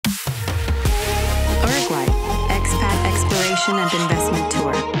Exploration and Investment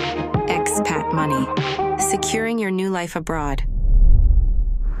Tour. Expat Money. Securing your new life abroad.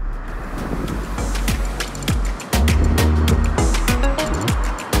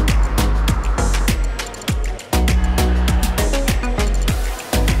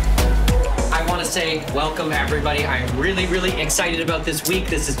 Say welcome everybody. I'm really excited about this week.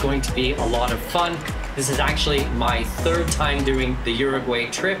 This is going to be a lot of fun. This is actually my third time doing the Uruguay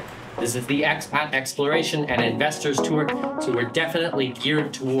trip. This is the Expat Exploration and Investors Tour. So we're definitely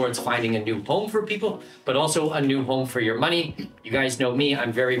geared towards finding a new home for people, but also a new home for your money. You guys know me,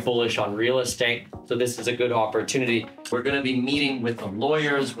 I'm very bullish on real estate. So this is a good opportunity. We're going to be meeting with the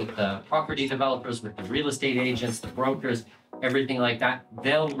lawyers, with the property developers, with the real estate agents, the brokers, everything like that.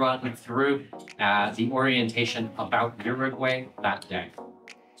 They'll run through the orientation about Uruguay that day.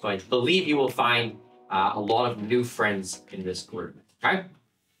 So I believe you will find a lot of new friends in this group. Okay?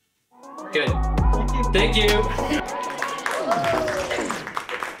 Good. Thank you.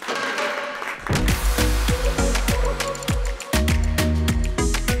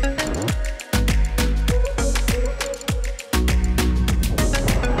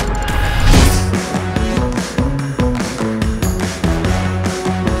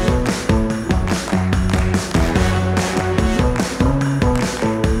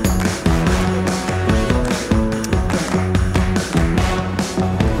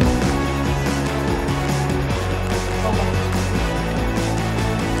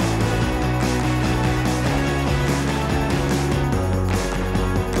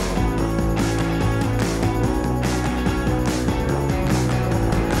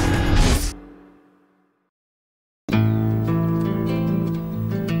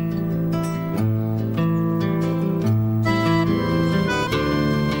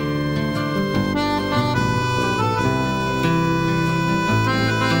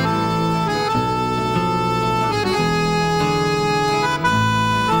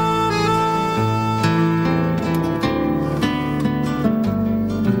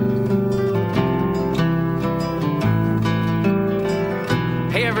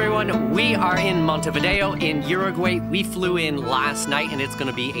 We are in Montevideo in Uruguay. We flew in last night and it's going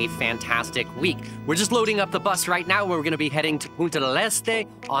to be a fantastic week. We're just loading up the bus right now where we're going to be heading to Punta del Este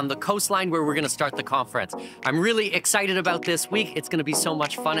on the coastline where we're going to start the conference. I'm really excited about this week. It's going to be so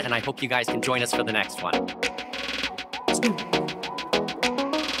much fun and I hope you guys can join us for the next one. Let's go.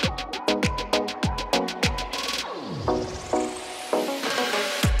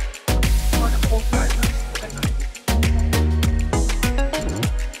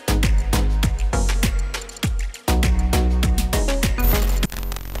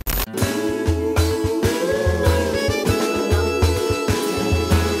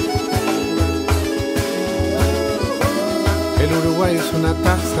 El Uruguay es una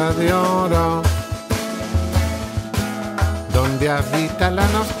taza de oro donde habita la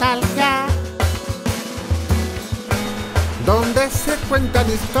nostalgia, donde se cuentan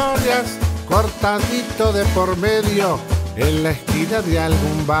historias cortadito de por medio en la esquina de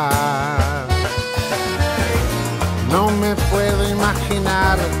algún bar. No me puedo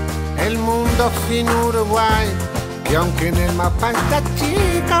imaginar el mundo sin Uruguay, que aunque en el mapa está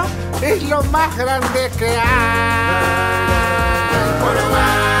chico, es lo más grande que hay. Uruguay.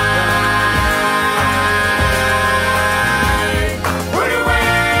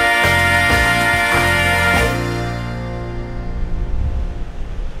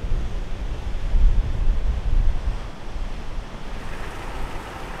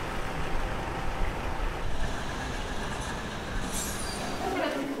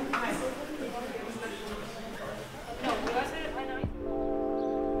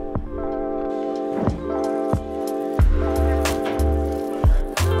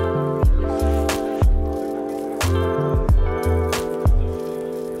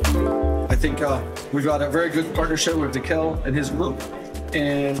 I think we've got a very good partnership with Dikel and his group.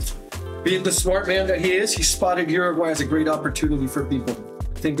 And being the smart man that he is, he spotted Uruguay as a great opportunity for people.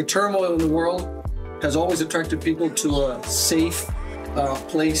 I think the turmoil in the world has always attracted people to a safe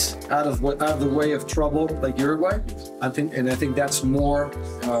place out of the way of trouble like Uruguay. I think that's more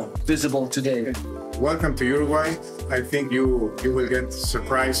visible today. Welcome to Uruguay. I think you will get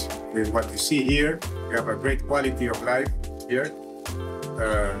surprised with what you see here. You have a great quality of life here.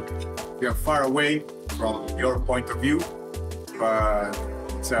 We are far away from your point of view, but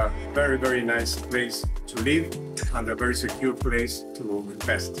it's a very, very nice place to live and a very secure place to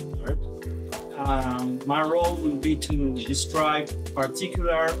invest. Right? My role will be to describe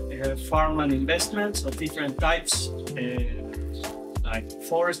particular farmland investments of different types, like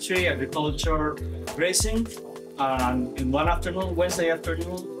forestry, agriculture, grazing. And in one afternoon, Wednesday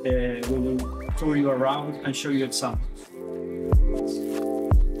afternoon, we will tour you around and show you examples.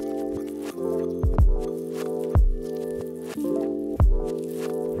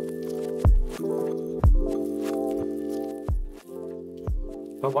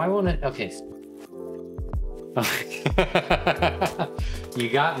 But why won't it? Okay. You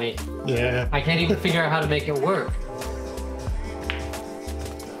got me. Yeah. I can't even figure out how to make it work.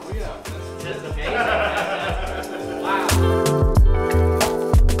 This is amazing. Wow.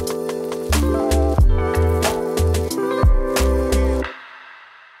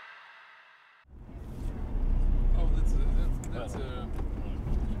 Oh, that's a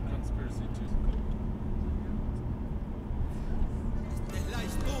conspiracy too.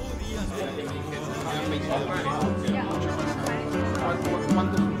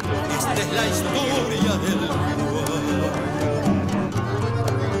 Esta es la historia del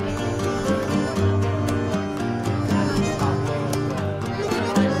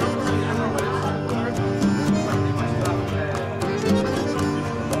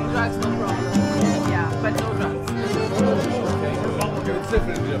Yeah, but no drugs. It's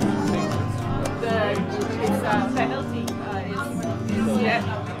different. It's penalty. Is death.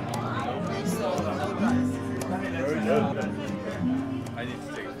 So no drugs. I need to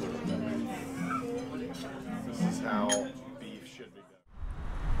take a photo of that. This is how beef should be done.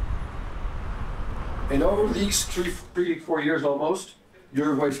 And over these 4 years almost,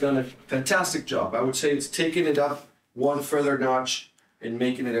 Uruguay's done a fantastic job. I would say it's taken it up one further notch in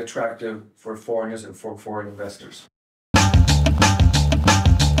making it attractive for foreigners and for foreign investors.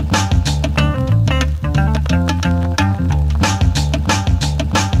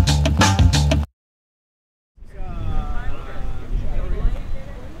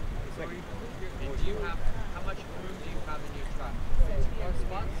 How much room do you have in your truck?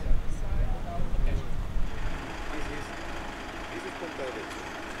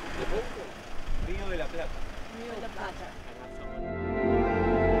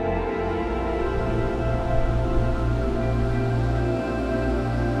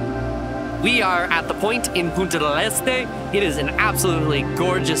 We are at the point in Punta del Este. It is an absolutely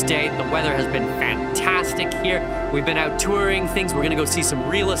gorgeous day. The weather has been fantastic here. We've been out touring things. We're gonna go see some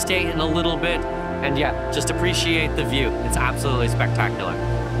real estate in a little bit. And yeah, just appreciate the view. It's absolutely spectacular.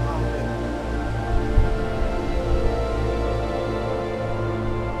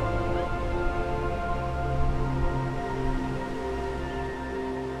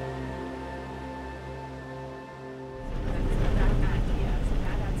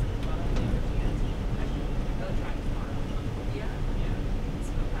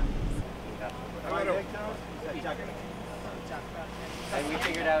 And we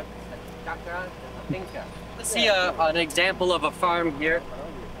figured out let's see an example of a farm here.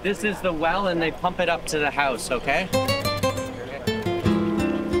 This is the well and they pump it up to the house, okay?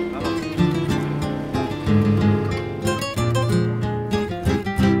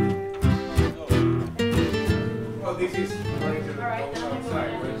 Well, this is going to go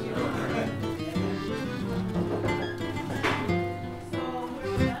outside.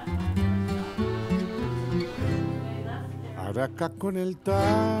 Acá con el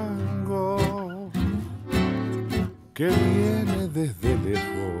tango que viene desde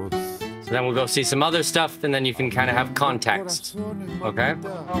lejos. So then we'll go see some other stuff and then you can kind of have context, okay?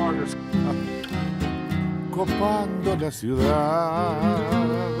 Copando la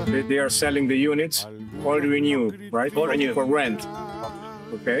ciudad. They are selling the units, already new, right? For rent.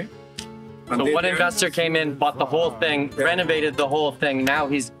 Okay. So one investor came in, bought the whole thing, renovated the whole thing. Now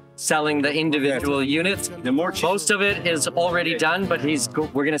he's selling the individual units. Most of it is already done, but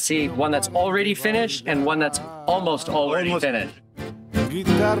we're gonna see one that's already finished and one that's almost already finished.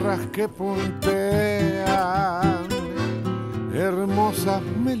 Guitarras que puntean hermosas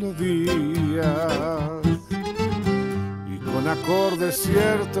melodías y con acordes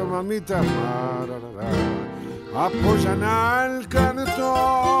ciertos, mamita, mararara, apoyan al cantor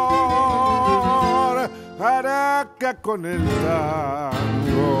para que con el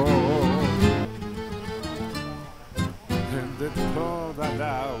tango de toda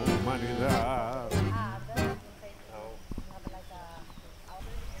la humanidad.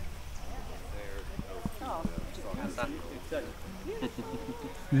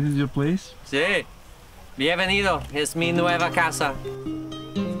 This is your place? Sí. Bienvenido. Es mi nueva casa.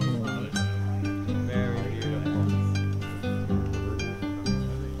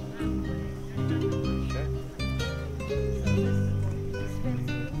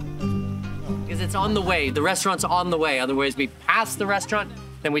 Because it's on the way. The restaurant's on the way. Otherwise, we pass the restaurant,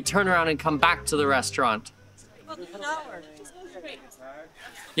 then we turn around and come back to the restaurant.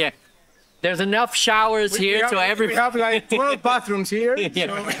 Yeah. There's enough showers here, so we have like 12 bathrooms here.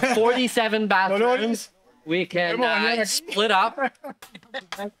 Yeah, 47 bathrooms. we can split up.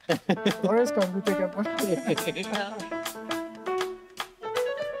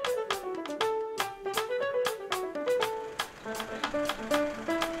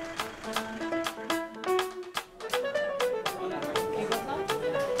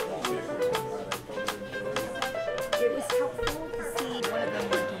 It was helpful to see one of them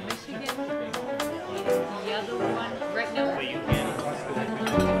went to Michigan, the other one right now.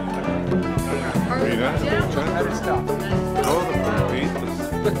 Mira, todo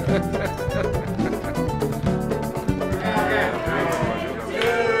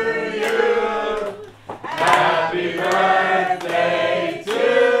Happy birthday to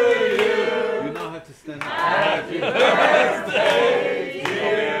you. You now have to stand up. Happy birthday,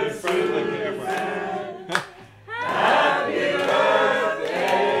 dear Susan. Happy birthday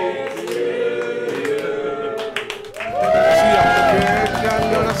to you.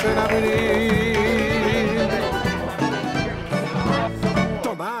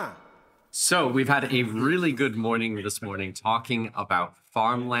 So we've had a really good morning this morning talking about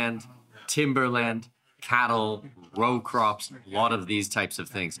farmland, timberland, cattle, row crops, a lot of these types of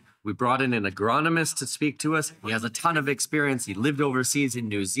things. We brought in an agronomist to speak to us. He has a ton of experience. He lived overseas in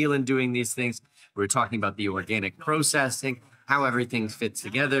New Zealand doing these things. We were talking about the organic processing, how everything fits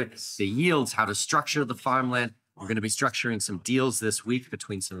together, the yields, how to structure the farmland. We're going to be structuring some deals this week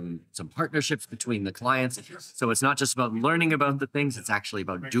between some partnerships between the clients. So it's not just about learning about the things, it's actually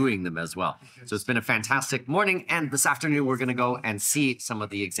about doing them as well. So it's been a fantastic morning. And this afternoon, we're going to go and see some of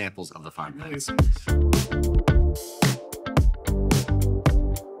the examples of the farmlands.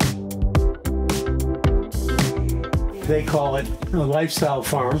 They call it lifestyle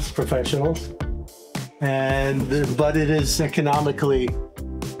farms, professionals, but it is economically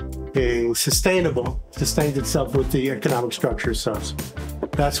sustained itself with the economic structure. So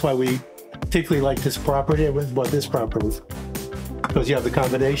that's why we particularly like this property and bought this property, because you have the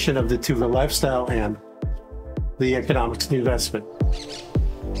combination of the two, the lifestyle and the economics and investment.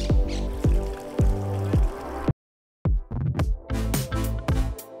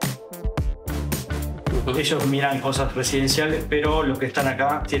 Ellos miran cosas residenciales, pero los que están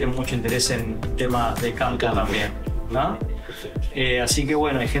acá tienen mucho interés en temas de campo también, ¿no? Así que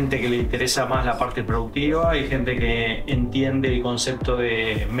bueno, hay gente que le interesa más la parte productiva, hay gente que entiende el concepto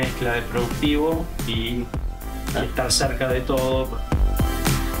de mezcla de productivo y estar cerca de todo.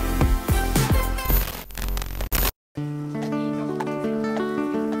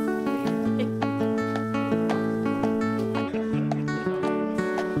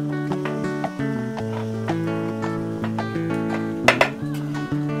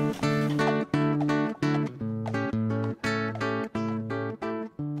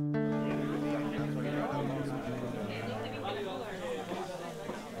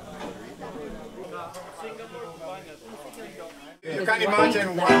 You can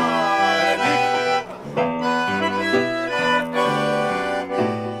imagine one.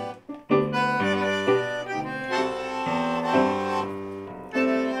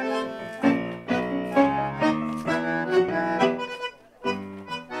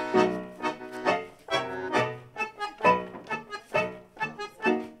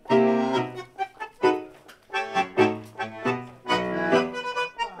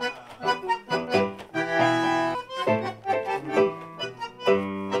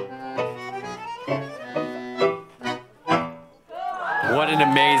 What an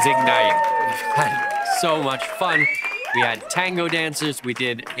amazing night. We had so much fun. We had tango dancers. We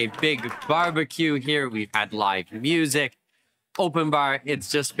did a big barbecue here. We've had live music, open bar.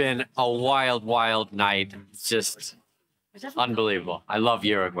 It's just been a wild, wild night. It's just unbelievable. I love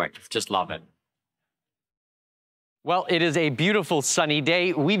Uruguay. Just love it. Well, it is a beautiful sunny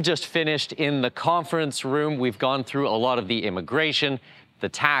day. We've just finished in the conference room. We've gone through a lot of the immigration, the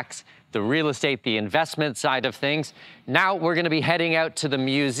tax, the real estate, the investment side of things. Now we're going to be heading out to the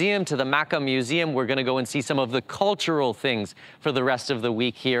museum, to the Maca Museum. We're going to go and see some of the cultural things for the rest of the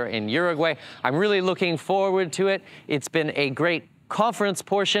week here in Uruguay. I'm really looking forward to it. It's been a great conference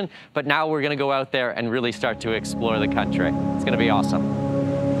portion, but now we're going to go out there and really start to explore the country. It's going to be awesome.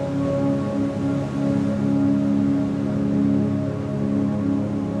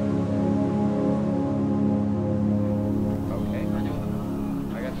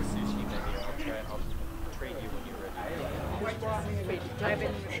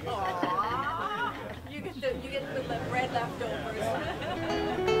 You get the red leftovers.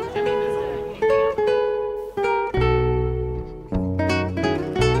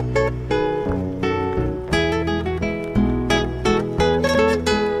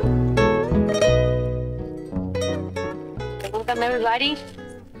 Welcome everybody.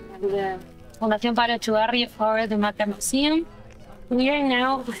 And Fundación Pablo Chugarri for the Maca Museum. We are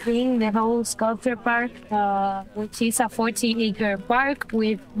now in the whole sculpture park, which is a 40-acre park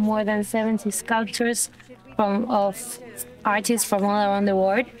with more than 70 sculptures of artists from all around the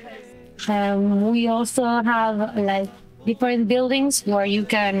world. We also have like different buildings where you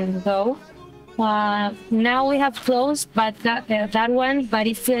can go. Now we have closed, but that one, but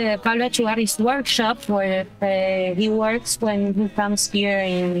it's Pablo Chugarri's workshop where he works when he comes here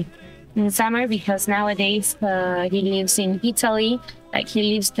in summer, because nowadays he lives in Italy. Like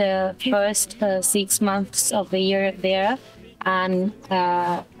he lives the first 6 months of the year there, and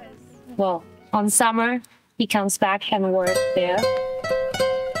well, on summer he comes back and works there.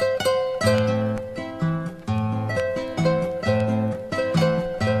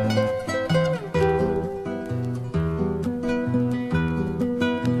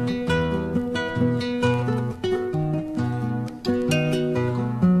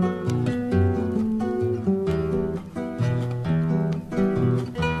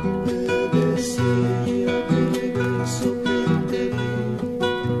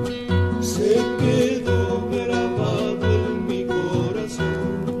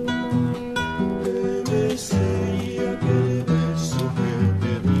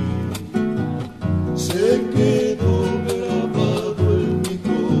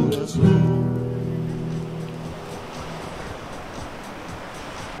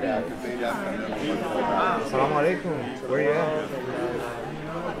 Assalamu alaikum. Where you at?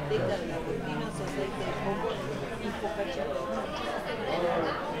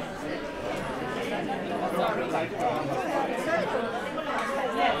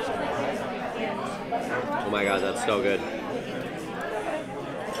 Oh my God, that's so good.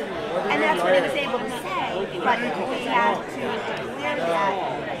 And that's what he was able to say, but we had to clear that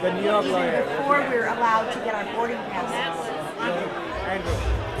even before we were allowed to get our boarding passes.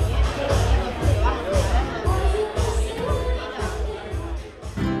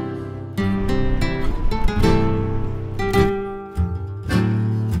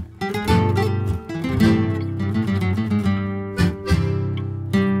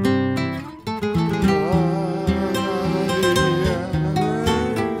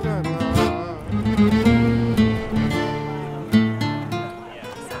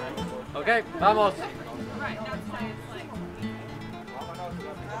 Okay, vamos.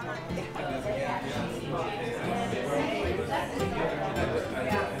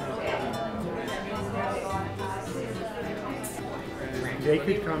 They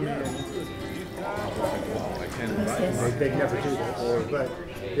could come in. They never do this, but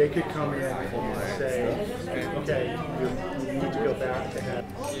they could come in and say, okay, you need to go back to have.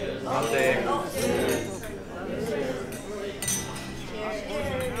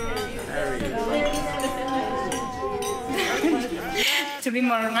 To be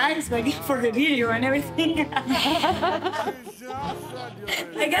more nice, like for the video and everything. I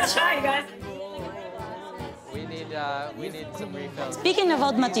got shy, guys. We need some refills. Speaking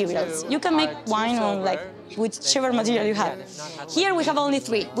about materials, you can make wine on like whichever material you have. Here we have only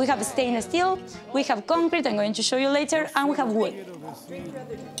 3. We have stainless steel, we have concrete, I'm going to show you later, and we have wood.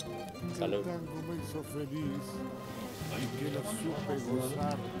 Salud.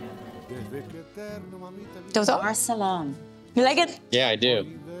 Toto? Arsalan. You like it? Yeah, I do.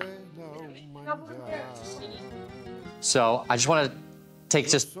 So I just want to take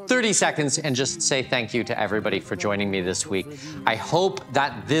just 30 seconds and just say thank you to everybody for joining me this week. I hope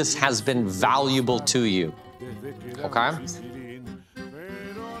that this has been valuable to you, okay?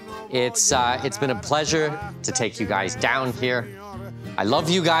 It's been a pleasure to take you guys down here. I love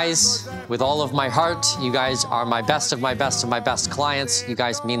you guys with all of my heart. You guys are my best of my best of my best clients. You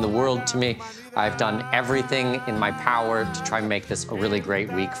guys mean the world to me. I've done everything in my power to try and make this a really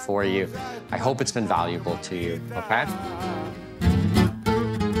great week for you. I hope it's been valuable to you, okay?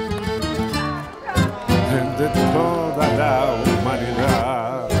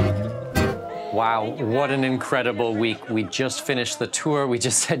 Wow, what an incredible week. We just finished the tour. We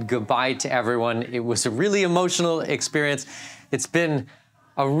just said goodbye to everyone. It was a really emotional experience. It's been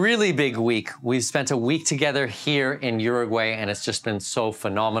a really big week. We've spent a week together here in Uruguay, and it's just been so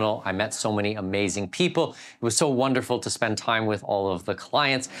phenomenal. I met so many amazing people. It was so wonderful to spend time with all of the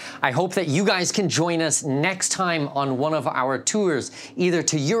clients. I hope that you guys can join us next time on one of our tours, either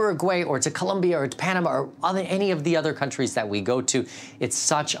to Uruguay or to Colombia or to Panama or any of the other countries that we go to. It's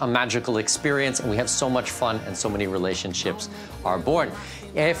such a magical experience, and we have so much fun, and so many relationships are born.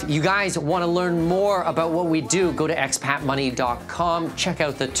 If you guys want to learn more about what we do, go to expatmoney.com, check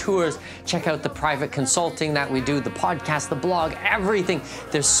out the tours, check out the private consulting that we do, the podcast, the blog, everything.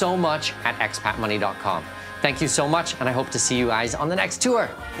 There's so much at expatmoney.com. Thank you so much, and I hope to see you guys on the next tour.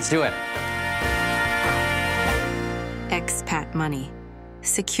 Let's do it. Expat Money,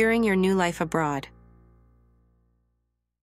 securing your new life abroad.